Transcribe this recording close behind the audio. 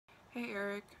Hey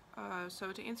Eric,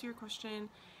 so to answer your question,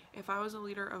 if I was a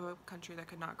leader of a country that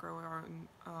could not grow our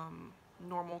own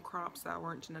normal crops that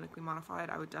weren't genetically modified,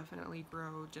 I would definitely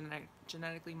grow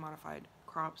genetically modified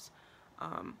crops.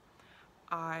 Um,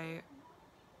 I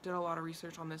did a lot of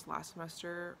research on this last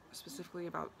semester, specifically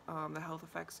about the health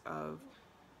effects of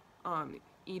um,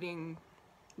 eating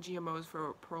GMOs for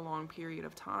a prolonged period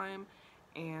of time,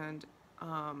 and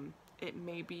it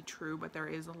may be true, but there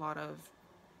is a lot of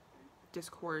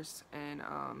discourse and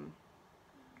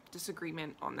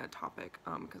disagreement on that topic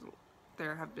because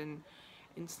there have been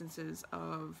instances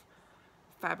of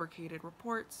fabricated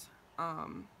reports,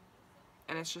 and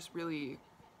it's just really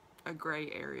a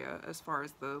gray area as far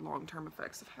as the long-term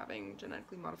effects of having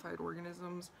genetically modified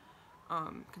organisms,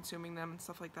 consuming them and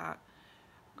stuff like that.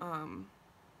 Um,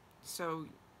 so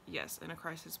yes, in a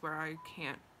crisis where I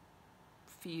can't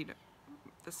feed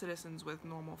the citizens with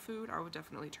normal food, I would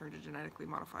definitely turn to genetically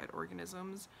modified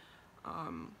organisms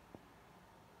um,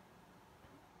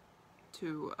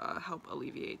 to help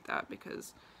alleviate that,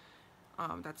 because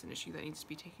that's an issue that needs to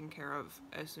be taken care of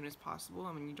as soon as possible.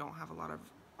 I mean, you don't have a lot of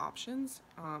options.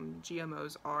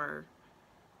 GMOs are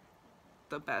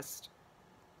the best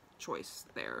choice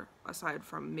there, aside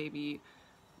from maybe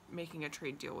making a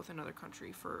trade deal with another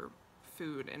country for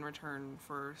food in return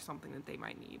for something that they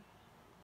might need.